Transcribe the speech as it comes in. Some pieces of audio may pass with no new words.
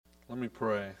Let me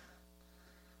pray.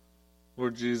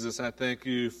 Lord Jesus, I thank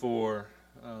you for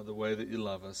the way that you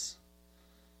love us.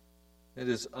 It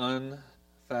is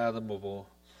unfathomable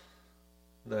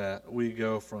that we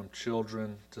go from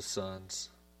children to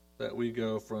sons, that we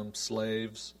go from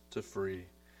slaves to free.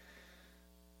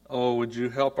 Oh, would you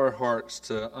help our hearts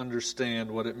to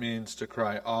understand what it means to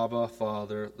cry, Abba,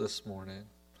 Father, this morning.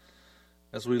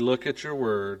 As we look at your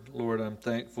word, Lord, I'm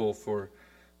thankful for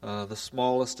the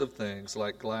smallest of things,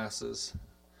 like glasses,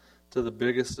 to the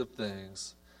biggest of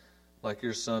things, like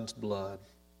your Son's blood,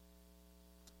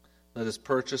 that has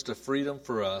purchased a freedom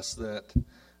for us that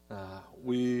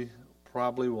we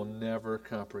probably will never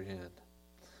comprehend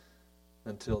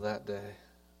until that day,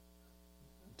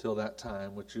 until that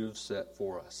time which you've set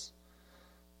for us.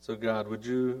 So God, would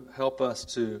you help us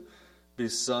to be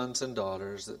sons and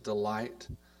daughters that delight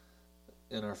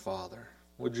in our Father?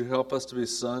 Would you help us to be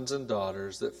sons and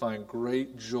daughters that find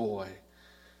great joy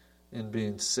in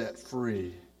being set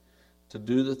free to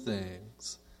do the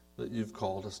things that you've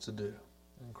called us to do?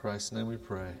 In Christ's name we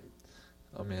pray.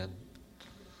 Amen.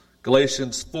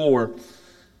 Galatians 4.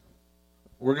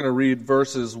 We're going to read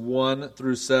verses 1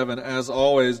 through 7. As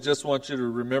always, just want you to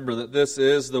remember that this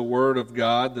is the Word of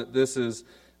God, that this is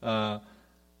the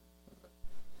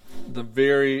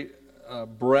very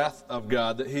breath of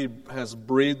God, that He has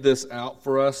breathed this out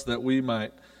for us, that we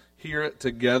might hear it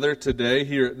together today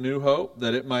here at New Hope,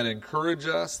 that it might encourage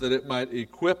us, that it might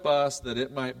equip us, that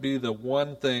it might be the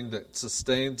one thing that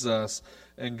sustains us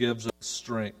and gives us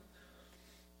strength.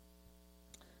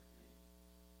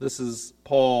 This is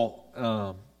Paul,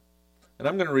 and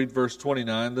I'm going to read verse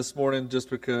 29 this morning just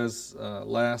because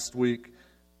last week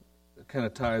it kind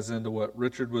of ties into what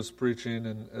Richard was preaching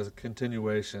and as a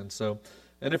continuation. So,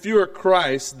 and if you are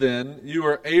Christ, then you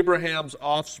are Abraham's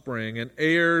offspring and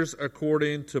heirs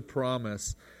according to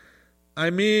promise. I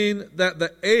mean that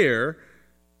the heir,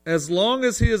 as long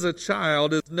as he is a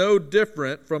child, is no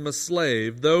different from a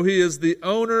slave, though he is the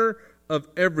owner of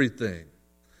everything.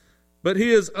 But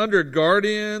he is under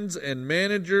guardians and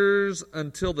managers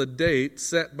until the date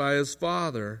set by his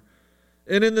father.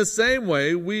 And in the same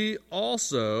way, we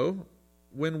also,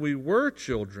 when we were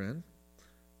children,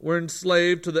 were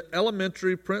enslaved to the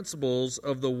elementary principles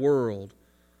of the world.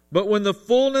 But when the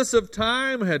fullness of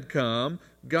time had come,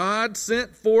 God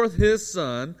sent forth his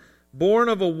Son, born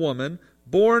of a woman,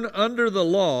 born under the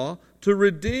law, to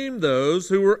redeem those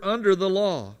who were under the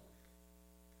law,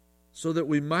 so that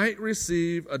we might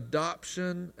receive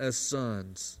adoption as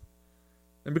sons.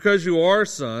 And because you are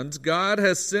sons, God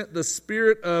has sent the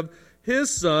Spirit of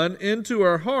his Son into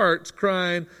our hearts,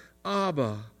 crying,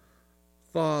 Abba,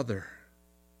 Father.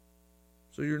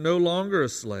 So you're no longer a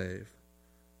slave,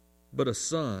 but a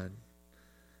son.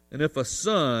 And if a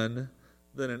son,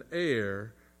 then an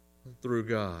heir through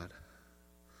God.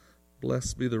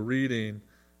 Blessed be the reading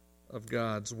of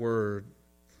God's Word.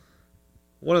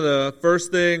 One of the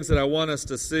first things that I want us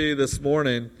to see this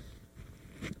morning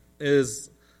is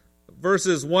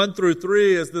verses 1 through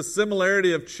 3 is the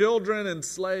similarity of children and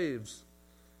slaves.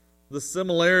 The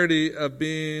similarity of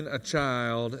being a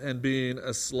child and being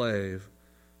a slave.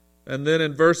 And then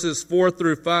in verses 4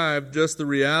 through 5, just the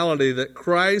reality that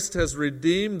Christ has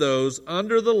redeemed those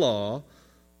under the law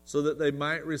so that they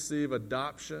might receive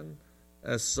adoption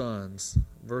as sons.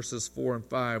 Verses 4 and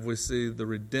 5, we see the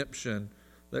redemption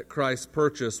that Christ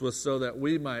purchased was so that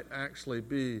we might actually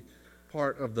be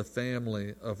part of the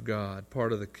family of God,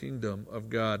 part of the kingdom of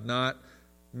God, not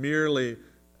merely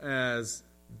as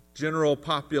general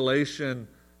population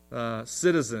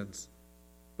citizens,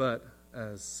 but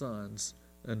as sons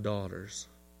and daughters.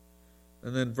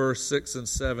 And then verse 6 and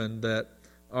 7, that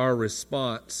our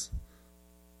response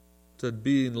to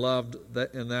being loved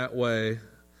in that way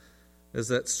is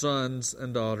that sons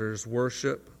and daughters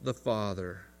worship the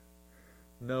Father,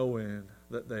 knowing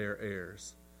that they are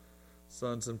heirs.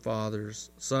 Sons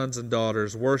and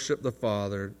daughters worship the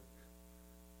Father,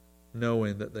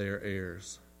 knowing that they are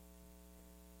heirs.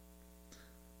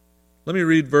 Let me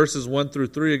read verses 1 through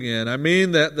 3 again. I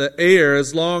mean that the heir,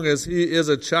 as long as he is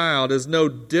a child, is no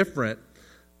different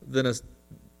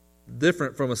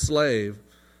from a slave,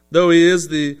 though he is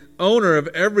the owner of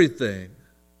everything.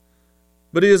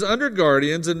 But he is under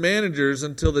guardians and managers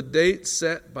until the date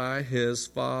set by his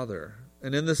father.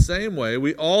 And in the same way,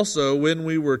 we also, when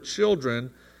we were children,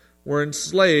 were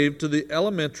enslaved to the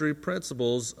elementary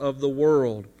principles of the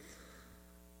world.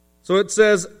 So it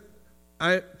says,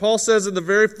 Paul says in the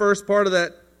very first part of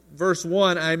that verse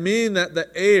 1, I mean that the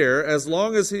heir, as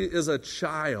long as he is a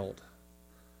child.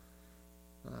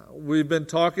 We've been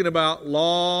talking about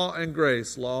law and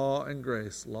grace, law and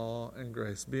grace, law and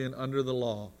grace, being under the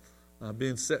law,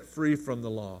 being set free from the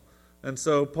law. And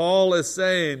so Paul is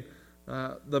saying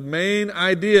the main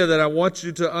idea that I want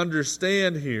you to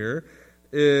understand here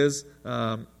is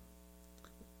the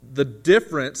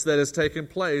difference that has taken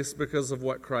place because of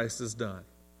what Christ has done.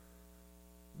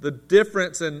 The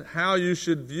difference in how you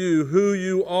should view who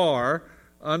you are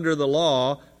under the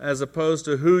law as opposed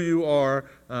to who you are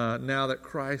now that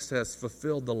Christ has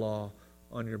fulfilled the law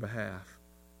on your behalf.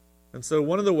 And so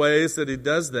one of the ways that he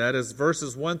does that is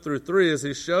verses 1 through 3 is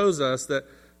he shows us that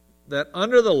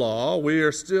under the law we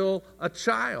are still a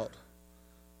child,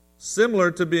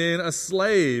 similar to being a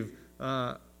slave.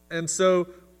 And so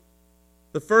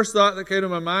the first thought that came to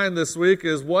my mind this week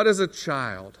is, what is a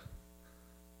child?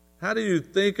 How do you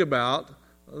think about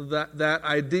that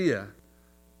idea?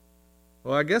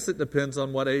 Well, I guess it depends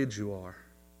on what age you are.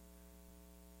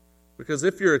 Because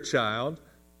if you're a child,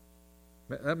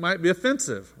 that might be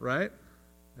offensive, right?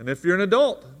 And if you're an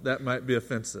adult, that might be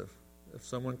offensive if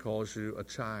someone calls you a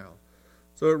child.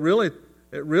 So it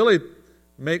really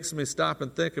makes me stop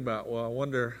and think about, well, I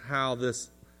wonder how this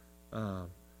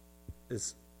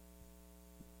is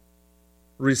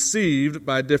received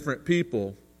by different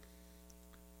people.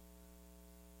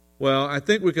 Well, I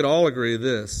think we could all agree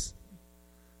this,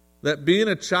 that being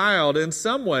a child, in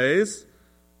some ways,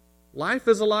 life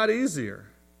is a lot easier.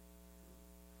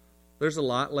 There's a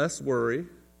lot less worry.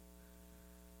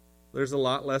 There's a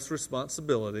lot less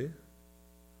responsibility.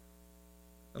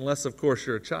 Unless, of course,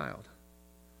 you're a child.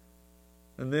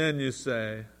 And then you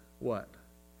say, what?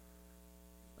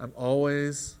 I'm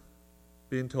always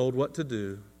being told what to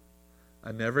do.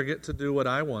 I never get to do what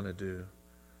I want to do.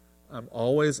 I'm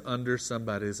always under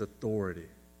somebody's authority.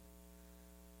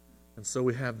 And so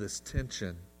we have this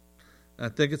tension. And I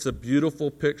think it's a beautiful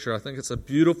picture. I think it's a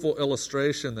beautiful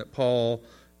illustration that Paul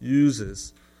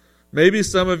uses. Maybe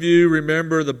some of you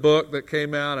remember the book that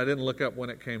came out. I didn't look up when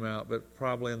it came out, but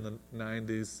probably in the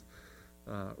 90s.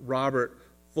 Robert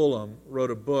Fulghum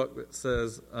wrote a book that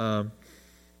says,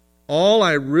 All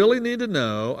I Really Need to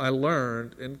Know I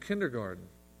Learned in Kindergarten.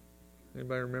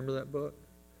 Anybody remember that book?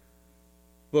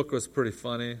 Book was pretty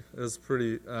funny. It was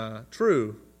pretty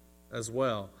true as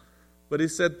well. But he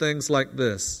said things like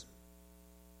this: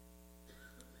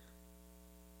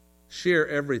 share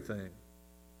everything,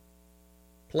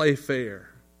 play fair,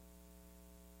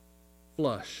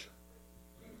 flush,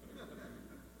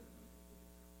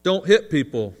 don't hit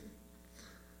people,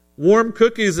 warm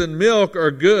cookies and milk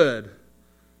are good,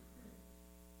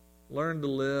 learn to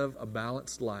live a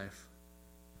balanced life,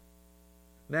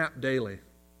 nap daily,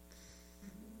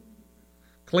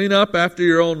 clean up after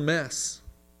your own mess.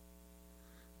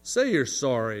 Say you're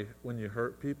sorry when you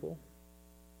hurt people.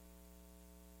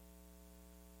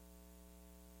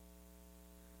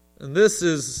 And this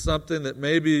is something that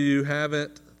maybe you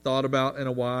haven't thought about in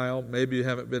a while. Maybe you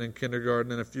haven't been in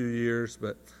kindergarten in a few years,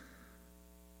 but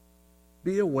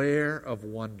be aware of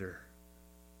wonder.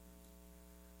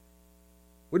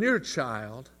 When you're a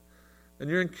child and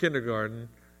you're in kindergarten,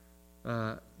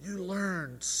 you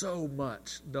learn so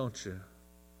much, don't you?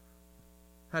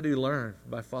 How do you learn?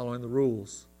 By following the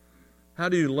rules. How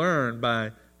do you learn?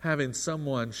 By having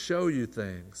someone show you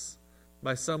things,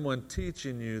 by someone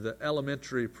teaching you the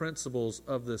elementary principles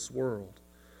of this world.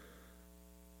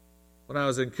 When I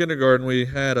was in kindergarten, we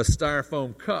had a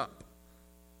styrofoam cup.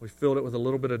 We filled it with a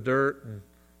little bit of dirt and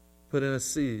put in a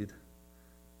seed.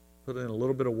 Put in a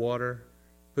little bit of water,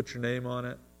 put your name on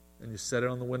it, and you set it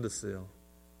on the windowsill.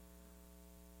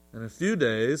 In a few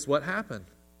days, what happened?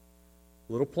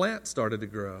 A little plant started to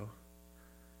grow.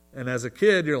 And as a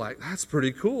kid, you're like, that's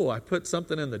pretty cool. I put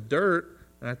something in the dirt,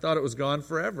 and I thought it was gone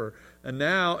forever. And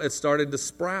now it's starting to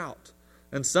sprout.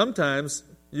 And sometimes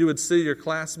you would see your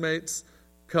classmate's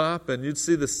cup, and you'd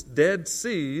see this dead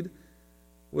seed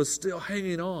was still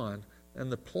hanging on,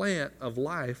 and the plant of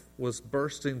life was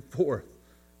bursting forth.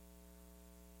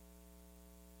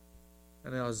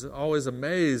 And I was always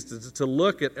amazed to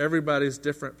look at everybody's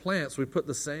different plants. We put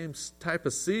the same type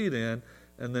of seed in,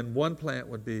 and then one plant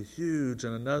would be huge,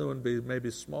 and another one would be maybe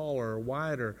smaller or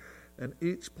wider. And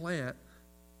each plant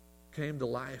came to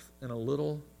life in a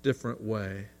little different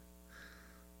way.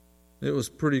 It was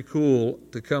pretty cool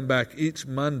to come back each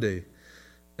Monday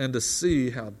and to see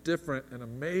how different and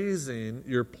amazing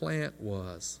your plant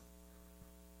was.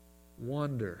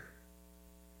 Wonder.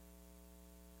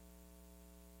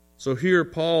 So here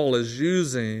Paul is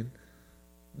using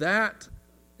that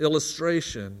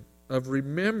illustration of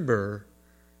remember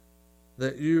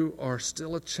that you are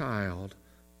still a child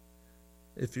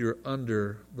if you're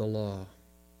under the law.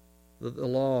 The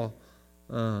law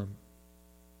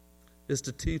is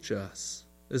to teach us,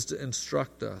 is to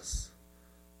instruct us,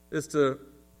 is to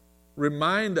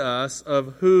remind us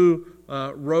of who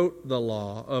wrote the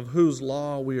law, of whose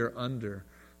law we are under,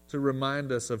 to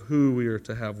remind us of who we are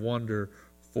to have wonder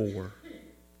for.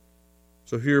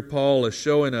 So here Paul is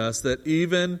showing us that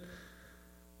even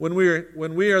when we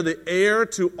are the heir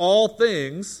to all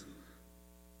things,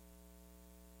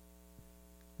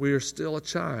 we are still a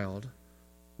child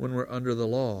when we're under the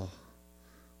law.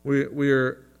 We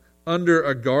are under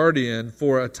a guardian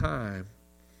for a time.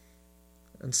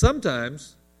 And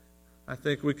sometimes I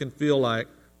think we can feel like,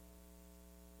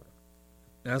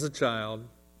 as a child,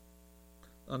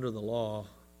 under the law,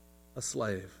 a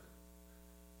slave.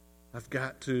 I've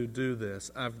got to do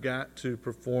this. I've got to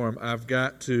perform. I've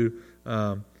got to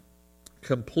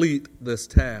complete this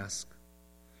task.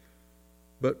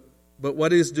 But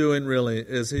what he's doing really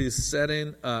is he's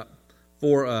setting up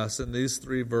for us in these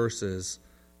 3 verses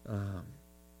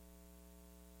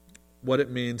what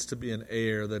it means to be an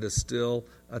heir that is still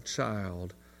a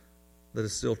child, that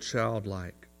is still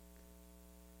childlike.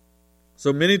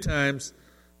 So many times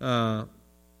in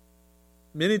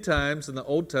the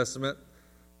Old Testament,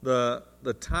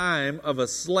 the time of a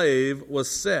slave was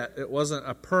set. It wasn't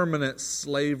a permanent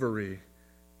slavery.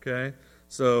 Okay?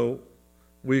 So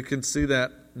we can see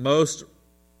that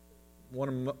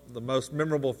one of the most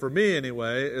memorable for me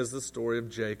anyway is the story of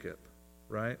Jacob,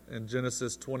 right? In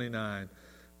Genesis 29,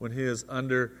 when he is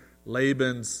under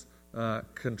Laban's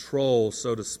control,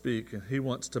 so to speak, and he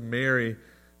wants to marry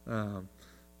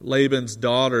Laban's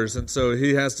daughters, and so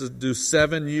he has to do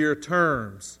 7-year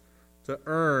terms to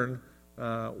earn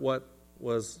what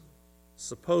was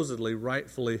supposedly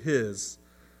rightfully his,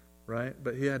 right?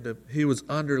 But he was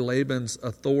under Laban's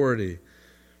authority.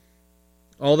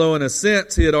 Although in a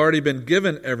sense he had already been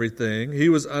given everything, he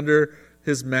was under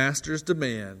his master's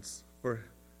demands for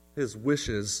his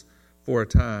wishes for a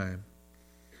time.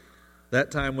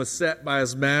 That time was set by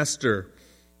his master.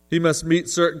 He must meet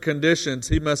certain conditions.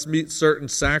 He must meet certain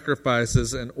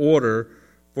sacrifices in order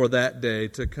for that day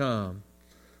to come.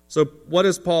 So what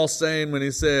is Paul saying when he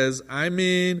says, I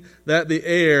mean that the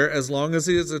heir, as long as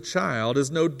he is a child, is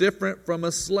no different from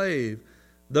a slave,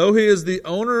 though he is the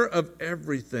owner of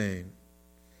everything.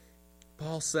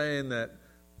 Paul's saying that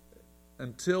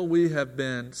until we have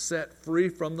been set free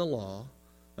from the law,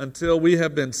 until we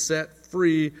have been set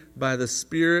free by the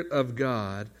Spirit of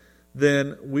God,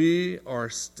 then we are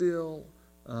still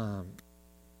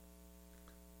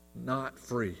not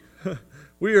free.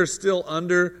 We are still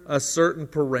under a certain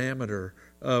parameter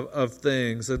of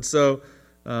things. And so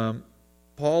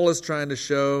Paul is trying to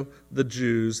show the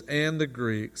Jews and the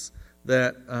Greeks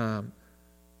that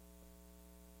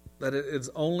it is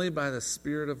only by the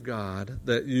Spirit of God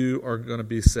that you are going to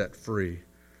be set free.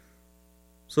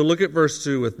 So look at verse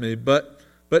 2 with me. But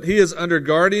he is under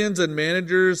guardians and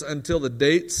managers until the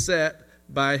date set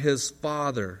by his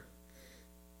father.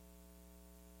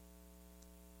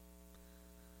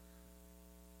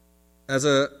 As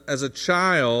a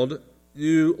child,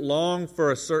 you long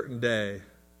for a certain day,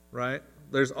 right?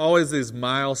 There's always these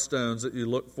milestones that you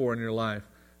look for in your life.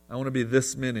 I want to be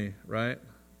this many, right?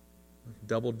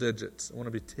 Double digits. I want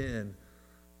to be 10.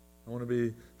 I want to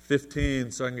be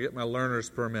 15 so I can get my learner's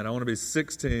permit. I want to be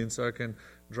 16 so I can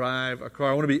drive a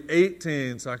car. I want to be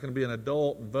 18 so I can be an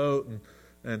adult and vote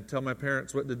and tell my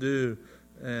parents what to do.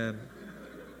 And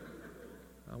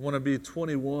I want to be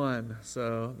 21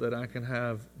 so that I can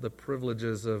have the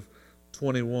privileges of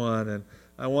 21. And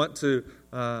I want to,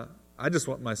 I just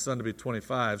want my son to be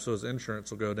 25 so his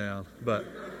insurance will go down.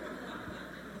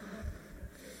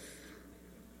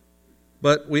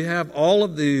 But we have all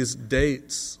of these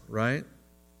dates, right?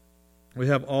 We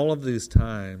have all of these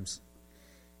times.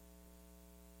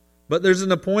 But there's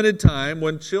an appointed time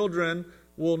when children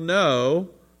will know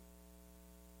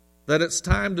that it's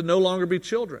time to no longer be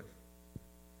children,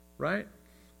 right?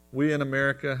 We in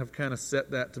America have kind of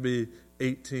set that to be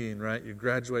 18, right? You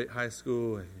graduate high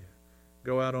school and you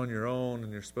go out on your own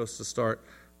and you're supposed to start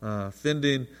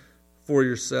fending for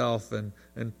yourself and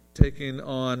taking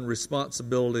on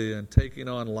responsibility and taking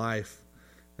on life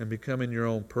and becoming your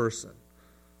own person.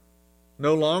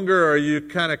 No longer are you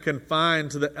kind of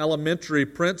confined to the elementary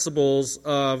principles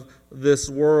of this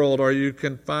world. Are you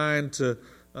confined to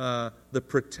the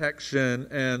protection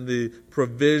and the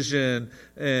provision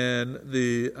and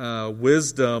the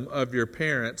wisdom of your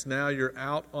parents? Now you're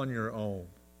out on your own.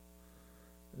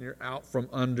 You're out from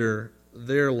under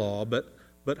their law.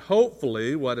 But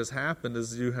hopefully what has happened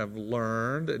is you have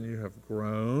learned and you have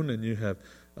grown and you have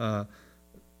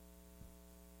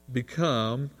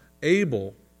become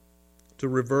able to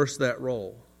reverse that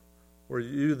role, where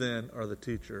you then are the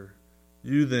teacher.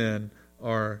 You then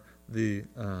are the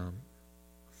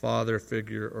father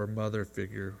figure or mother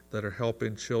figure that are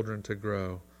helping children to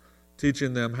grow,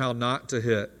 teaching them how not to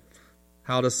hit,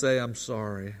 how to say I'm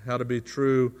sorry, how to be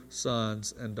true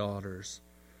sons and daughters.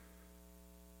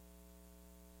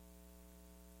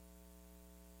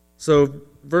 So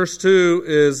verse 2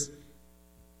 is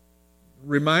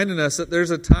reminding us that there's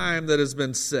a time that has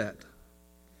been set.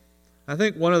 I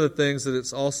think one of the things that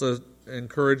it's also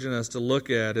encouraging us to look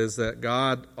at is that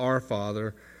God, our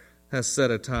Father, has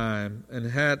set a time and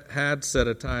had set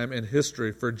a time in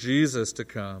history for Jesus to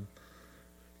come.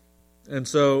 And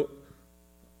so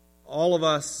all of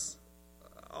us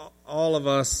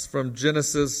from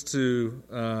Genesis to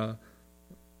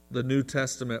the New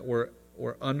Testament were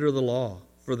under the law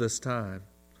for this time.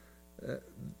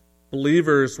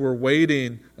 Believers were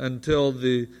waiting until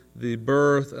the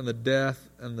birth and the death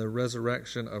and the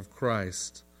resurrection of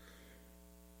Christ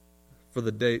for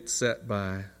the date set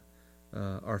by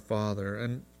our Father.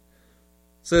 And it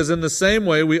says, in the same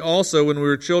way, we also, when we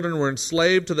were children, were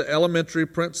enslaved to the elementary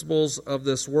principles of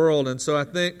this world. And so I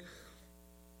think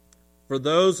for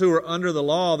those who were under the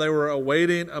law, they were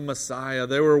awaiting a Messiah.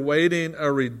 They were awaiting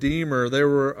a Redeemer. They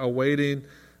were awaiting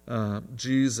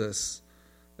Jesus.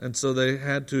 And so they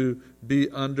had to be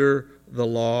under the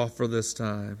law for this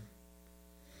time.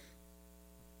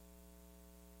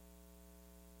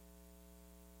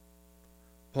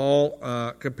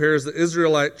 Paul compares the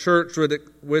Israelite church,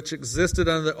 which existed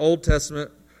under the Old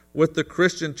Testament, with the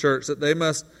Christian church, that they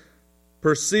must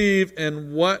perceive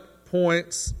in what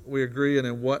points we agree and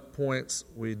in what points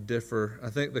we differ. I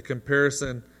think the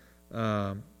comparison...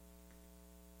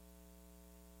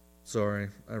 sorry,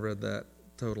 I read that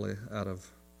totally out of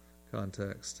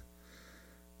context.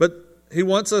 But he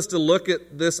wants us to look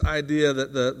at this idea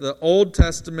that the Old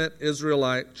Testament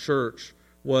Israelite church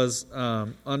was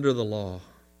under the law.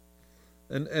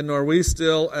 And are we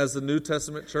still, as the New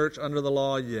Testament church, under the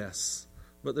law? Yes.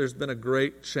 But there's been a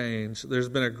great change. There's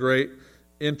been a great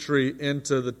entry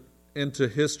into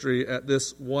history at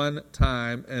this one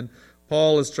time. And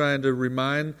Paul is trying to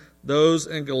remind those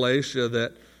in Galatia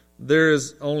that there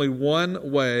is only one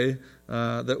way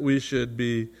that we should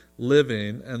be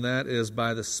living, and that is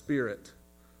by the Spirit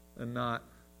and not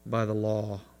by the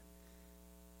law.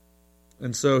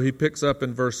 And so he picks up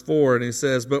in verse 4 and he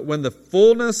says, "But when the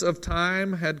fullness of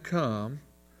time had come,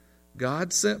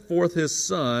 God sent forth his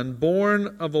Son,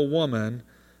 born of a woman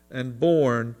and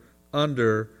born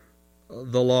under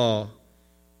the law."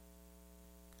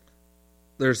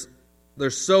 There's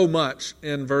so much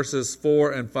in verses 4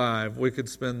 and 5. We could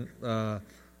spend the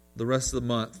rest of the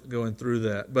month going through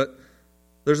that. But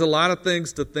there's a lot of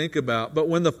things to think about. But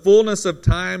when the fullness of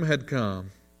time had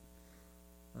come,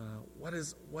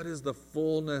 what is the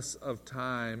fullness of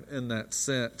time in that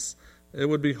sense? It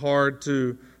would be hard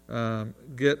to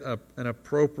get an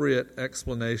appropriate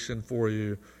explanation for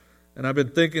you. And I've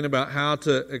been thinking about how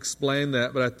to explain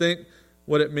that. But I think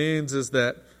what it means is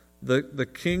that the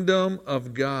kingdom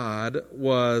of God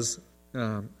was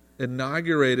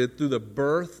inaugurated through the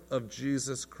birth of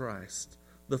Jesus Christ.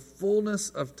 The fullness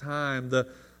of time,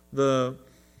 the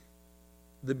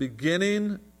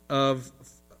beginning of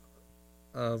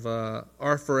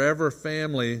our forever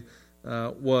family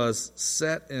was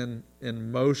set in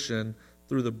motion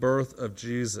through the birth of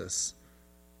Jesus.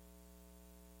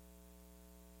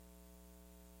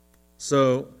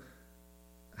 So,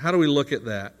 how do we look at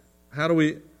that? How do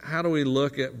we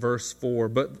look at verse 4?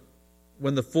 But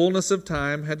when the fullness of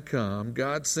time had come,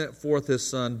 God sent forth his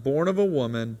Son, born of a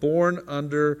woman, born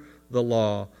under the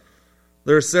law.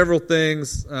 There are several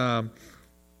things that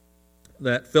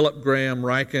Philip Graham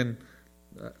Ryken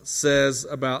says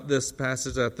about this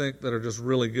passage, I think, that are just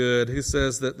really good. He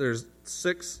says that there's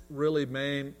 6 really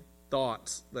main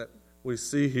thoughts that we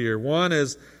see here. One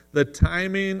is the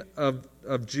timing of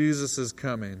Jesus'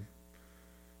 coming.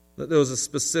 That there was a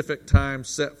specific time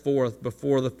set forth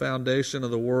before the foundation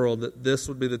of the world, that this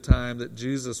would be the time that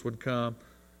Jesus would come.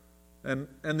 And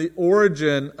the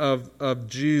origin of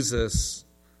Jesus,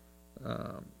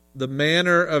 the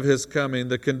manner of his coming,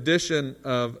 the condition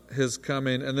of his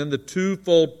coming, and then the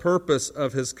twofold purpose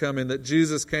of his coming, that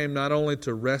Jesus came not only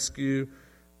to rescue,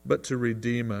 but to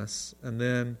redeem us. And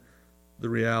then the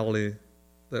reality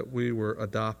that we were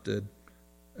adopted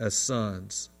as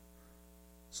sons.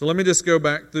 So let me just go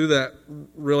back through that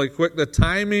really quick. The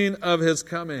timing of his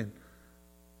coming.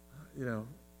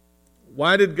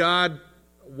 Why did God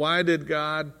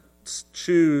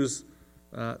choose,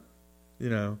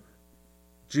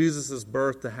 Jesus'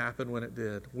 birth to happen when it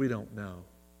did? We don't know.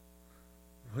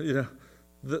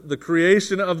 The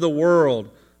creation of the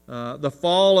world, the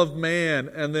fall of man,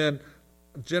 and then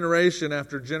generation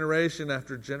after generation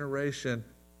after generation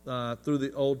through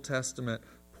the Old Testament,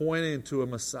 pointing to a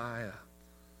Messiah.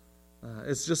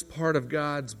 It's just part of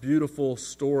God's beautiful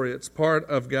story. It's part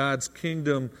of God's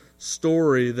kingdom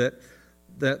story that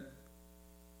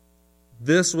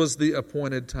this was the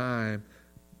appointed time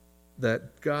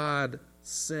that God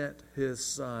sent His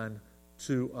Son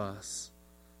to us.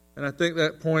 And I think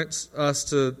that points us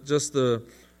to just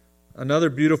another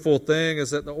beautiful thing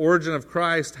is that the origin of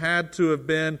Christ had to have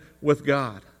been with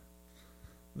God.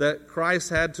 That Christ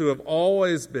had to have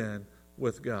always been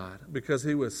with God because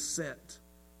He was sent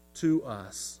to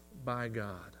us by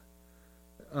God.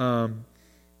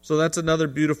 So that's another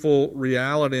beautiful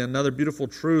reality, another beautiful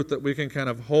truth that we can kind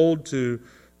of hold to.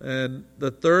 And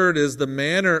the third is the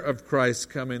manner of Christ's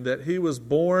coming, that He was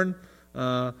born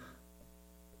from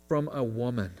a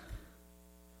woman.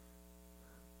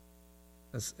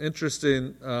 It's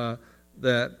interesting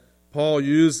that Paul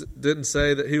didn't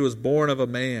say that He was born of a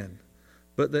man,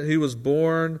 but that He was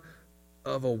born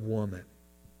of a woman.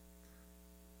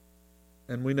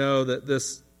 And we know that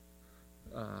this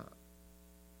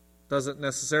doesn't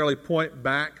necessarily point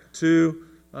back to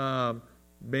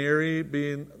Mary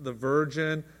being the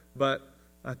virgin, but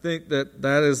I think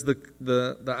that is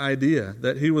the idea,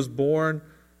 that He was born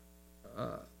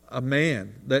a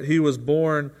man, that He was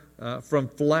born from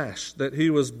flesh, that He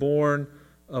was born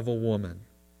of a woman.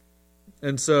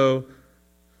 And so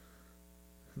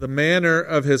the manner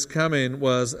of His coming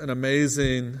was an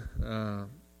amazing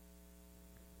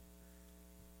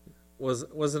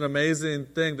was an amazing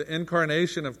thing. The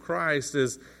incarnation of Christ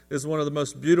is one of the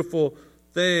most beautiful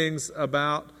things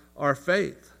about our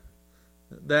faith.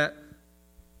 That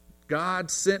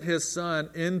God sent His Son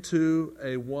into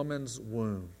a woman's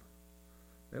womb.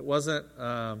 It wasn't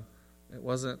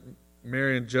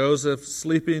Mary and Joseph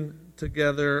sleeping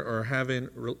together or having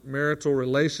marital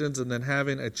relations and then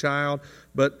having a child,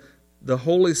 but the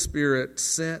Holy Spirit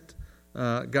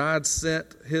God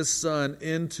sent His Son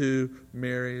into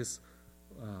Mary's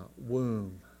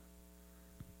womb.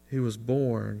 He was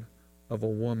born of a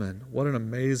woman. What an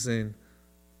amazing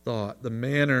thought. The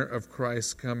manner of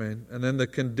Christ's coming. And then the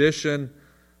condition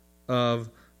of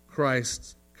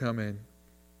Christ's coming.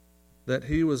 That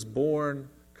He was born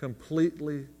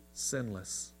completely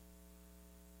sinless.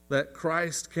 That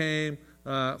Christ came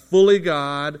fully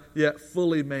God, yet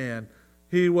fully man.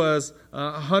 He was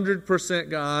 100%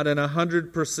 God and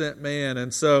 100% man.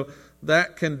 And so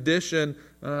that condition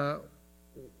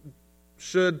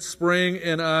should spring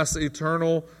in us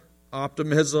eternal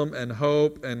optimism and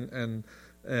hope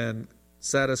and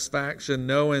satisfaction,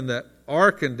 knowing that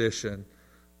our condition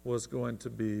was going to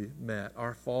be met.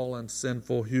 Our fallen,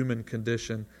 sinful human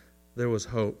condition, there was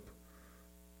hope.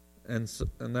 And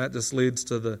that just leads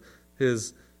to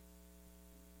His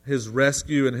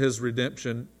rescue and His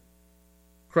redemption.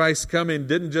 Christ's coming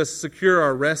didn't just secure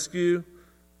our rescue.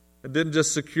 It didn't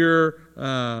just secure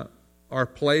our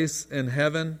place in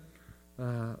heaven.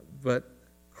 But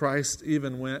Christ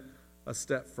even went a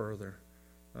step further.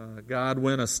 God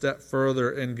went a step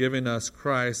further in giving us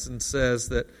Christ and says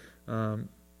that I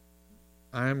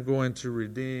am going to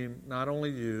redeem not only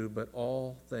you, but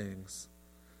all things.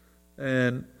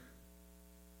 And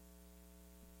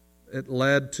it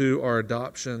led to our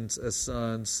adoptions as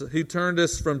sons. He turned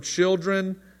us from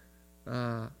children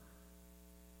to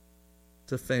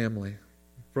family,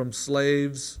 from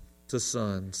slaves to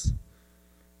sons.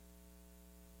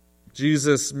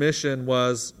 Jesus' mission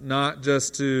was not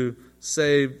just to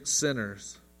save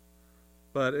sinners,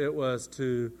 but it was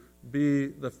to be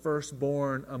the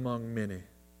firstborn among many.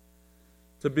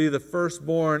 To be the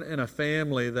firstborn in a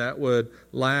family that would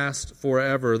last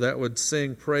forever, that would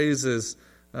sing praises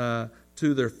to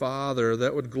their Father,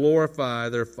 that would glorify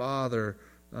their Father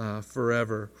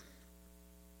forever.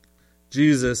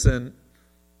 Jesus, in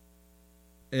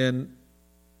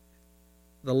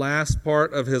the last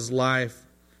part of His life,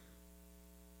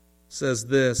 says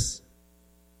this,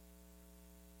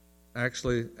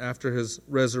 actually after His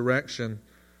resurrection,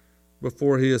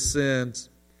 before He ascends.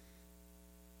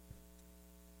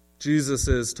 Jesus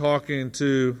is talking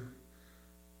to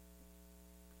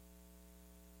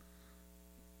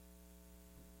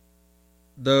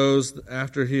those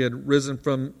after He had risen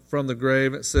from the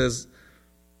grave. It says,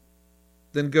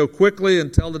 "Then go quickly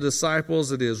and tell the disciples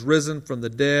that He is risen from the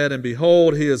dead, and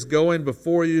behold, He is going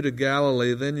before you to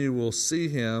Galilee. Then you will see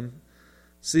Him.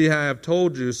 See how I have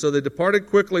told you." So they departed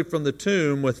quickly from the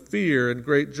tomb with fear and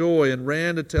great joy and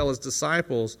ran to tell His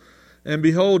disciples. And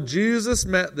behold, Jesus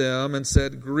met them and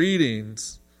said,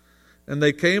 "Greetings." And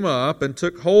they came up and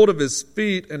took hold of His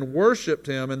feet and worshipped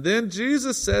Him. And then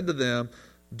Jesus said to them,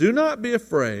 "Do not be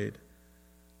afraid.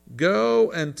 Go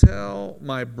and tell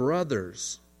my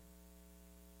brothers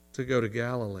to go to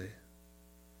Galilee,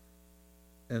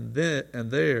 and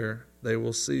there they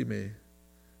will see me.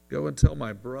 Go and tell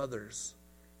my brothers."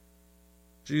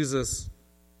 Jesus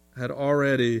had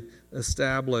already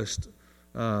established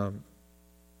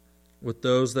with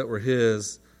those that were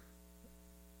his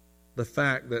the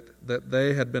fact that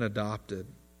they had been adopted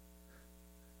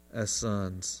as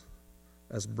sons,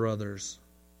 as brothers.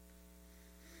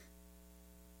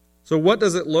 So what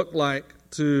does it look like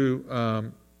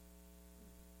to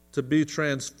be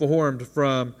transformed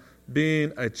from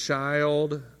being a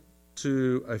child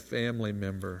to a family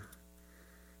member?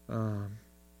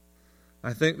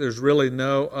 I think there's really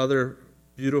no other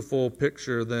beautiful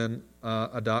picture than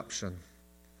adoption.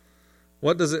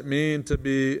 What does it mean to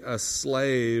be a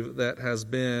slave that has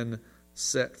been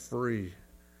set free?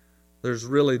 There's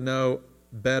really no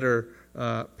better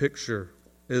picture,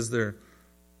 is there,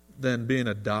 than being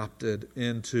adopted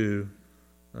into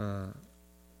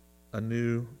a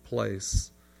new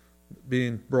place,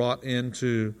 being brought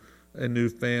into a new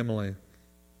family.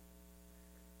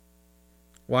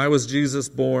 Why was Jesus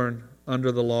born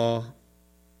under the law?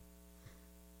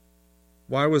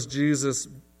 Why was Jesus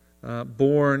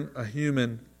born a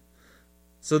human?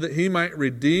 So that he might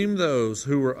redeem those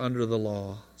who were under the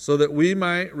law, so that we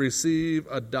might receive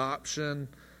adoption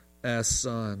as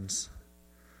sons.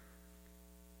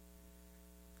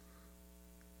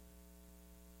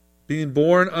 Being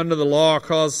born under the law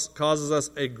causes us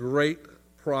a great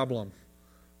problem.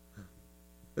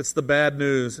 It's the bad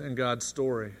news in God's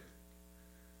story.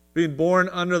 Being born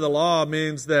under the law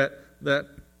means that the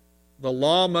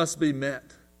law must be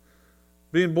met.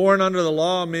 Being born under the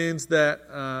law means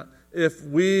that if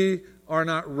we are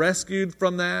not rescued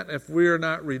from that, if we are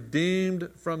not redeemed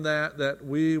from that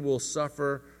we will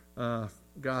suffer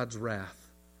God's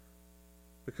wrath.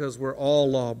 Because we're all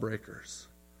lawbreakers.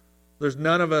 There's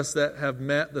none of us that have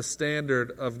met the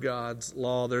standard of God's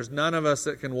law. There's none of us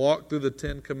that can walk through the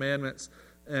 10 Commandments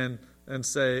and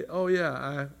say, "Oh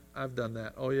yeah, I've done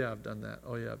that. Oh yeah, I've done that.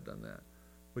 Oh yeah, I've done that."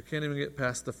 We can't even get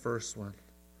past the first one.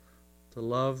 To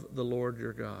love the Lord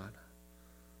your God.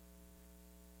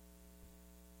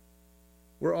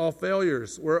 We're all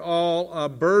failures. We're all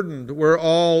burdened. We're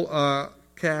all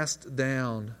cast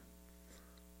down.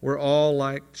 We're all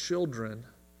like children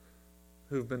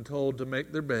who've been told to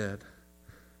make their bed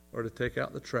or to take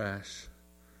out the trash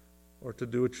or to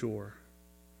do a chore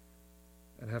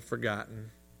and have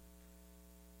forgotten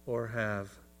or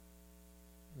have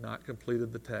not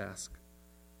completed the task.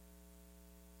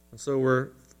 And so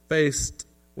we're faced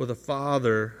with a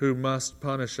father who must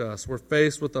punish us. We're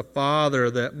faced with a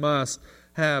father that must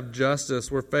have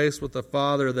justice. We're faced with a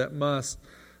father that must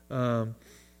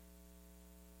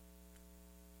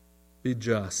be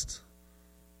just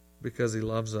because he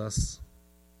loves us.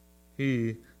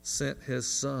 He sent his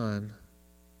son.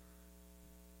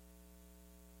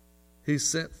 He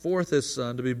sent forth his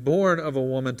son to be born of a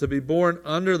woman, to be born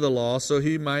under the law so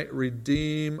he might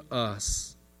redeem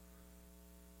us.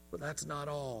 But that's not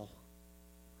all.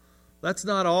 That's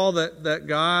not all that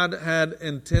God had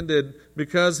intended.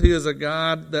 Because he is a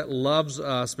God that loves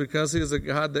us, because he is a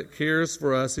God that cares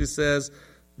for us, he says,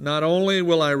 not only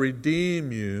will I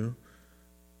redeem you,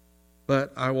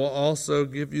 but I will also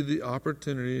give you the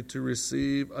opportunity to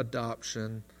receive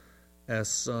adoption as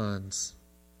sons.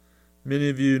 Many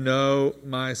of you know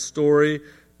my story.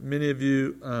 Many of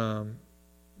you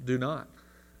do not.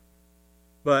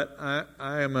 But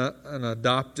I am an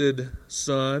adopted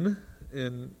son.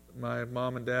 My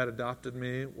mom and dad adopted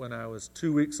me when I was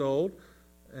 2 weeks old.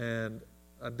 And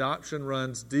adoption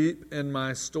runs deep in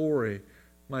my story.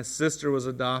 My sister was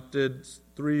adopted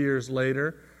 3 years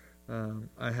later.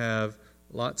 I have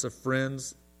lots of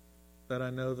friends that I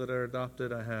know that are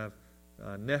adopted. I have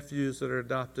nephews that are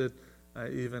adopted. I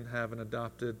even have an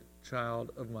adopted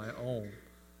child of my own.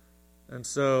 And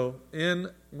so in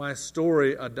my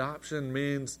story, adoption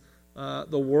means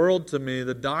the world to me.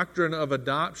 The doctrine of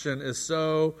adoption is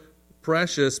so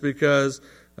precious because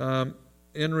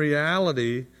in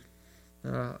reality,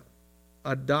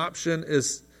 adoption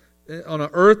is, on an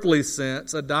earthly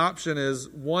sense, adoption is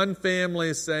one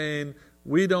family saying,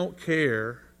 we don't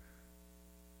care.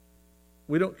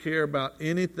 We don't care about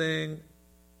anything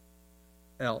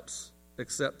else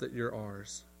except that you're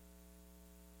ours.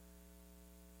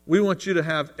 We want you to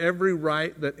have every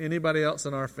right that anybody else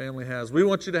in our family has. We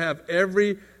want you to have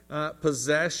every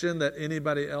possession that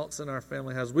anybody else in our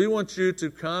family has. We want you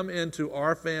to come into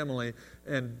our family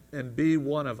and be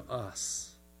one of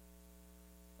us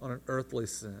on an earthly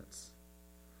sense.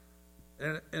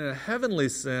 And in a heavenly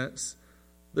sense,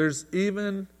 there's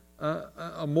even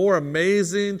a more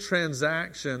amazing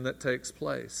transaction that takes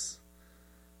place.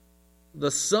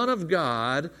 the Son of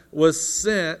God was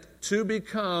sent to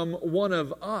become one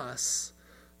of us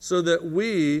so that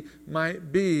we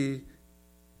might be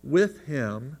with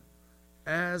Him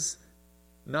as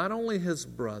not only His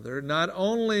brother, not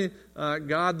only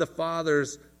God the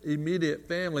Father's immediate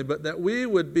family, but that we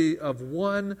would be of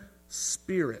one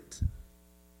spirit.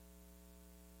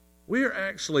 We are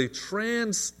actually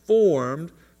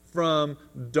transformed from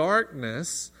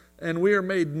darkness, and we are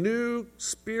made new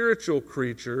spiritual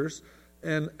creatures,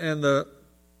 and the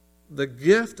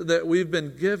gift that we've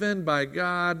been given by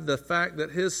God, the fact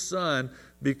that His Son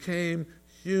became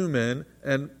human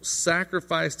and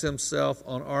sacrificed Himself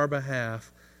on our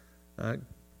behalf,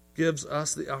 gives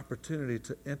us the opportunity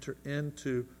to enter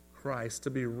into Christ, to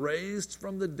be raised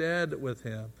from the dead with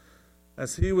Him.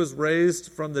 As He was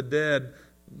raised from the dead,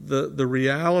 the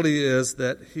reality is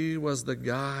that He was the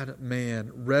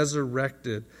God-man,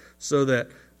 resurrected, so that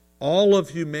all of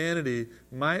humanity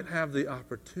might have the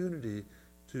opportunity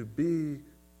to be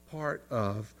part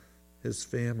of His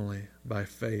family by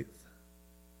faith.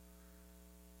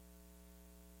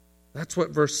 That's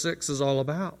what verse 6 is all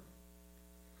about.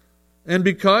 And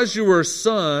because you are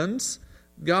sons,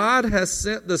 God has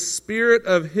sent the Spirit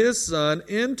of His Son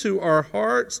into our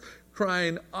hearts,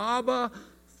 crying, Abba,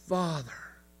 Father.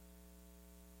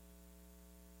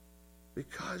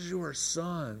 Because you are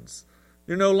sons.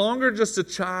 You're no longer just a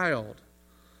child.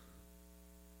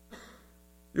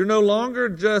 You're no longer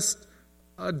just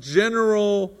a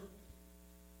general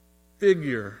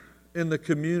figure in the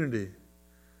community.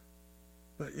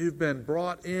 But you've been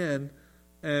brought in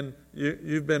and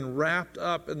you've been wrapped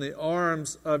up in the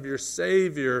arms of your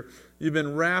Savior. You've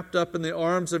been wrapped up in the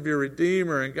arms of your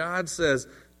Redeemer. And God says,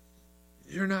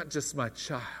 you're not just my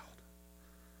child,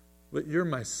 but you're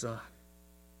my son.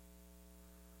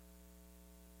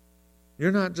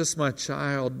 You're not just my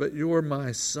child, but you're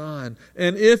my son.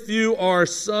 And if you are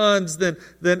sons, then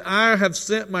I have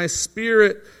sent my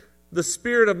Spirit, the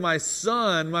Spirit of my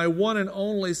Son, my one and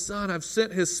only Son. I've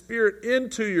sent His Spirit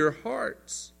into your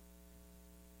hearts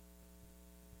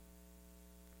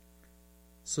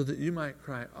so that you might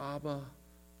cry, Abba,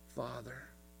 Father.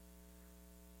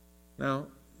 Now,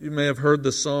 you may have heard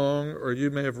the song, or you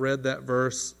may have read that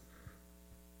verse.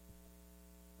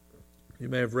 You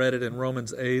may have read it in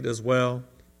Romans 8 as well.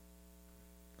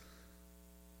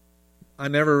 I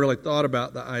never really thought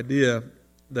about the idea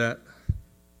that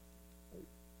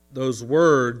those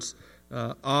words,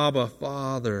 Abba,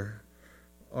 Father,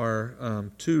 are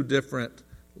two different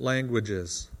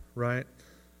languages, right?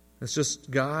 It's just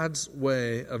God's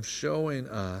way of showing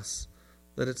us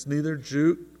that it's neither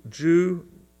Jew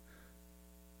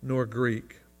nor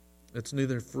Greek. It's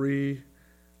neither free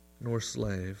nor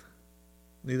slave,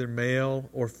 neither male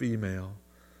or female,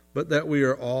 but that we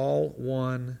are all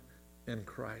one in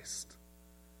Christ.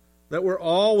 That we're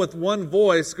all with one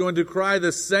voice going to cry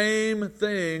the same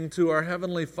thing to our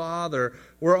Heavenly Father.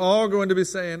 We're all going to be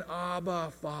saying,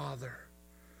 Abba, Father.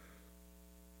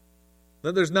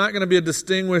 That there's not going to be a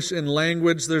distinguish in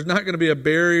language. There's not going to be a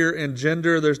barrier in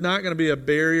gender. There's not going to be a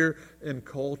barrier in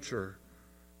culture.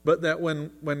 But that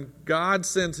when God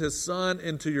sends His Son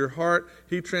into your heart,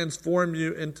 He transforms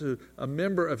you into a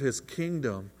member of His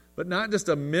kingdom. But not just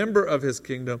a member of His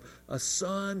kingdom, a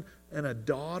son and a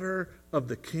daughter of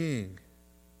the King.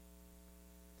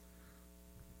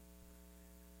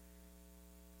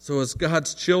 So as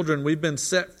God's children, we've been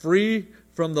set free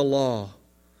from the law.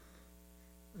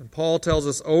 And Paul tells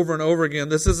us over and over again,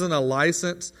 this isn't a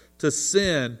license to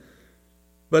sin,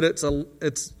 but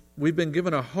we've been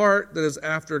given a heart that is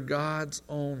after God's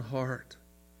own heart.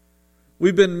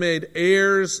 We've been made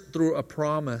heirs through a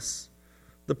promise.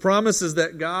 The promise is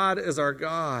that God is our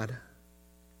God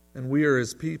and we are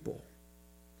His people,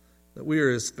 that we are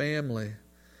His family,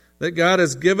 that God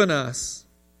has given us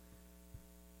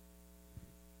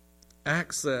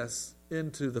access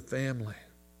into the family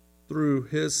through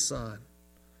His Son.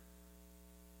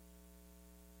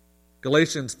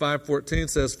 Galatians 5:14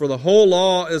 says, for the whole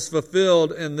law is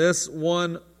fulfilled in this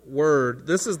one word.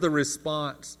 This is the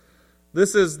response.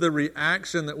 This is the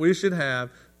reaction that we should have,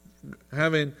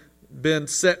 having been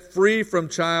set free from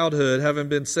childhood, having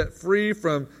been set free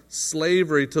from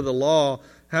slavery to the law,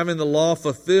 having the law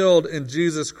fulfilled in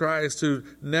Jesus Christ, who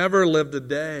never lived a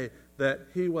day that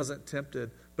He wasn't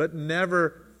tempted, but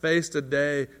never faced a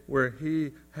day where He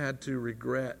had to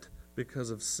regret because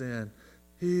of sin.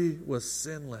 He was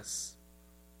sinless.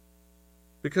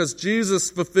 Because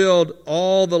Jesus fulfilled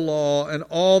all the law and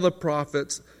all the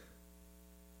prophets,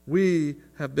 we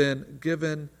have been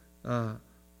given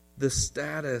the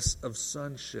status of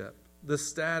sonship, the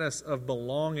status of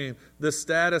belonging, the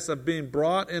status of being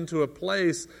brought into a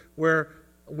place where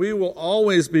we will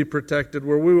always be protected,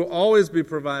 where we will always be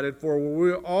provided for, where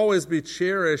we will always be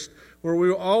cherished, where we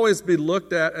will always be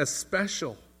looked at as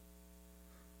special.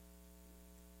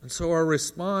 And so our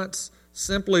response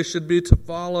simply should be to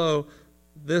follow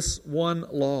this one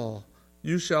law.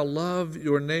 You shall love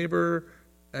your neighbor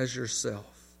as yourself.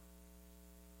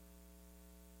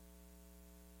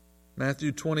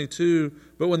 Matthew 22,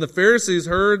 but when the Pharisees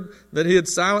heard that he had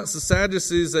silenced the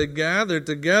Sadducees, they gathered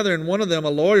together, and one of them, a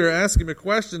lawyer, asked him a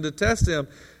question to test him.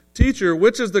 Teacher,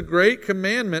 which is the great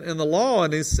commandment in the law?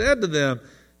 And he said to them,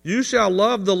 you shall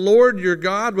love the Lord your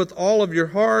God with all of your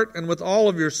heart and with all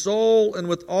of your soul and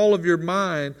with all of your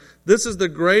mind. This is the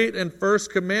great and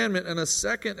first commandment, and a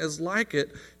second is like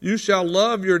it. You shall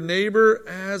love your neighbor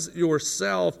as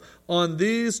yourself. On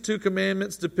these two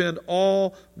commandments depend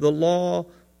all the law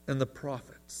and the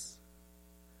prophets.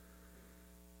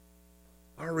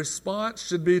 Our response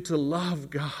should be to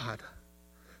love God,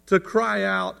 to cry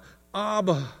out,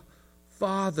 Abba,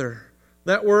 Father.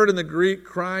 That word in the Greek,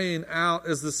 crying out,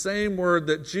 is the same word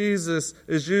that Jesus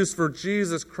is used for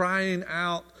Jesus crying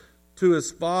out to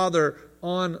his Father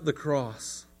on the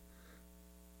cross.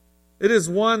 It is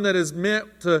one that is meant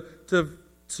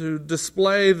to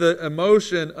display the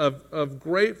emotion of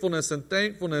gratefulness and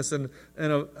thankfulness and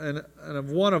of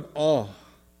one of awe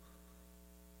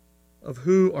of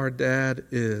who our dad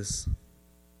is,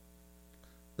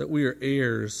 that we are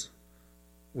heirs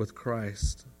with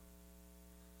Christ.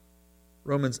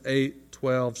 Romans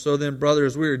 8:12. So then,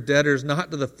 brothers, we are debtors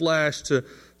not to the flesh to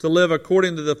live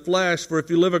according to the flesh. For if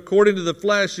you live according to the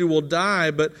flesh, you will die.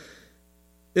 But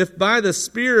if by the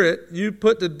Spirit you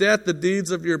put to death the deeds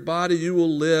of your body, you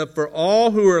will live. For all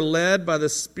who are led by the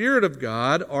Spirit of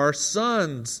God are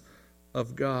sons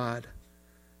of God.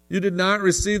 You did not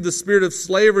receive the spirit of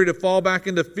slavery to fall back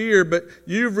into fear, but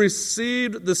you've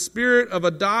received the spirit of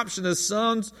adoption as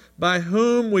sons, by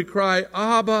whom we cry,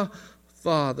 Abba,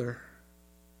 Father.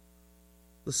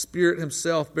 The Spirit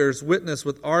himself bears witness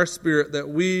with our spirit that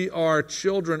we are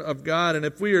children of God. And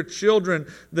if we are children,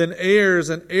 then heirs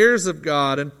and heirs of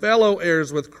God and fellow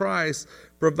heirs with Christ,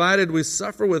 provided we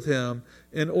suffer with him,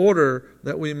 in order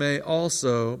that we may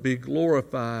also be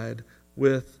glorified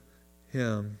with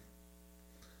him.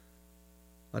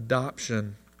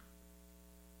 Adoption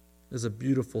is a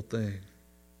beautiful thing.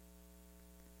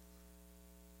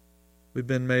 We've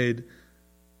been made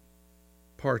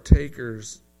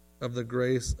partakers of the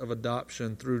grace of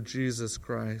adoption through Jesus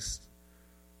Christ.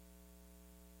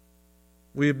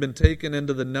 We have been taken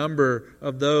into the number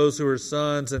of those who are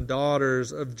sons and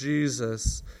daughters of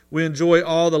Jesus. We enjoy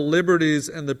all the liberties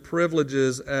and the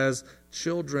privileges as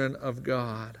children of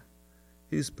God.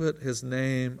 He's put his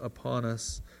name upon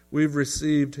us. We've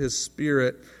received his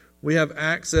Spirit. We have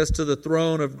access to the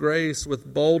throne of grace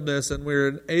with boldness, and we're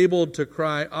enabled to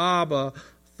cry, Abba,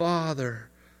 Father.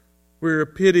 We're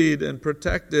pitied and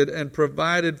protected and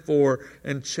provided for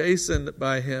and chastened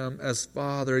by him as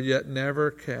Father, yet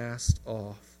never cast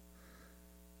off.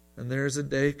 And there's a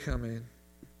day coming.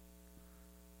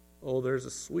 Oh, there's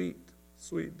a sweet,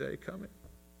 sweet day coming.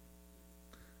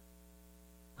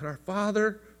 And our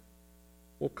Father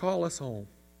will call us home.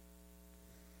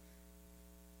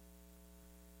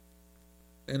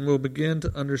 And we'll begin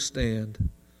to understand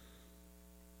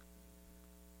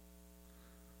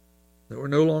that we're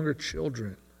no longer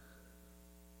children,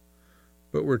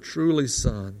 but we're truly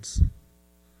sons.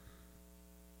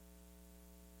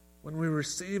 When we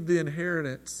receive the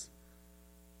inheritance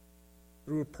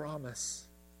through a promise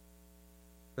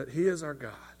that he is our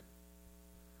God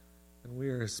and we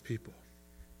are his people.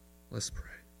 Let's pray.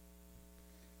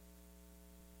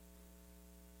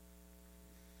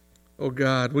 Oh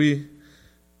God, we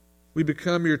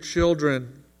become your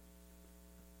children,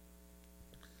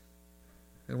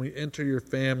 and we enter your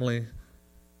family.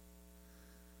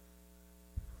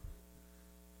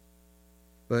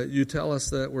 But you tell us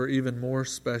that we're even more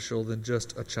special than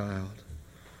just a child,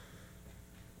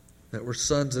 that we're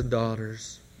sons and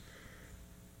daughters,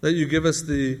 that you give us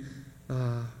the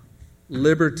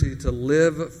liberty to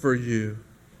live for you.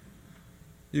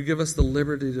 You give us the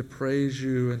liberty to praise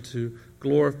you and to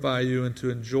glorify you and to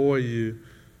enjoy you.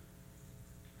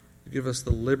 You give us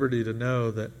the liberty to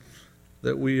know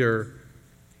that we are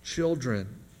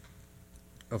children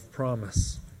of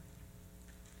promise.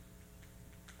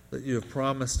 That you have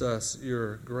promised us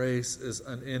your grace is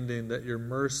unending, that your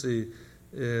mercy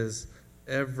is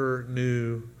ever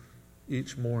new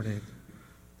each morning.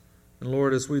 And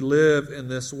Lord, as we live in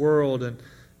this world and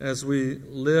as we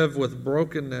live with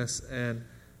brokenness and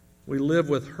we live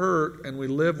with hurt and we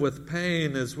live with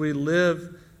pain, as we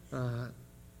live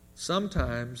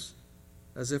sometimes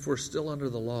as if we're still under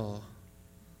the law,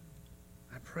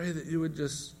 I pray that you would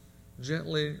just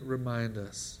gently remind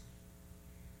us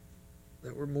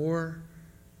that we're more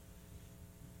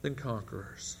than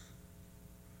conquerors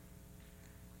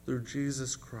through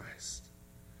Jesus Christ.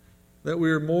 That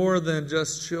we are more than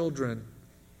just children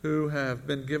who have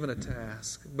been given a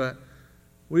task, but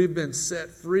we've been set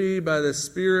free by the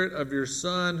Spirit of your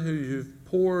Son who you've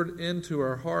poured into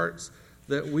our hearts,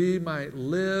 that we might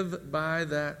live by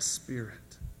that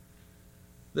Spirit.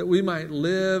 That we might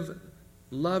live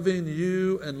loving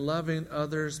you and loving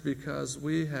others because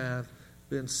we have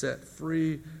been set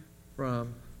free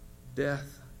from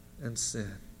death and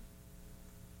sin.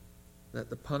 That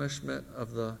the punishment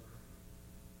of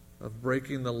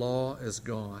breaking the law is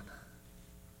gone.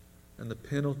 And the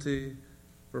penalty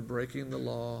for breaking the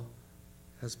law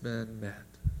has been met.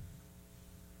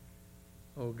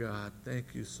 Oh God,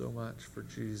 thank you so much for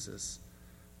Jesus.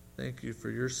 Thank you for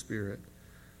your Spirit.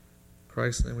 In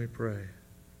Christ's name we pray.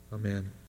 Amen.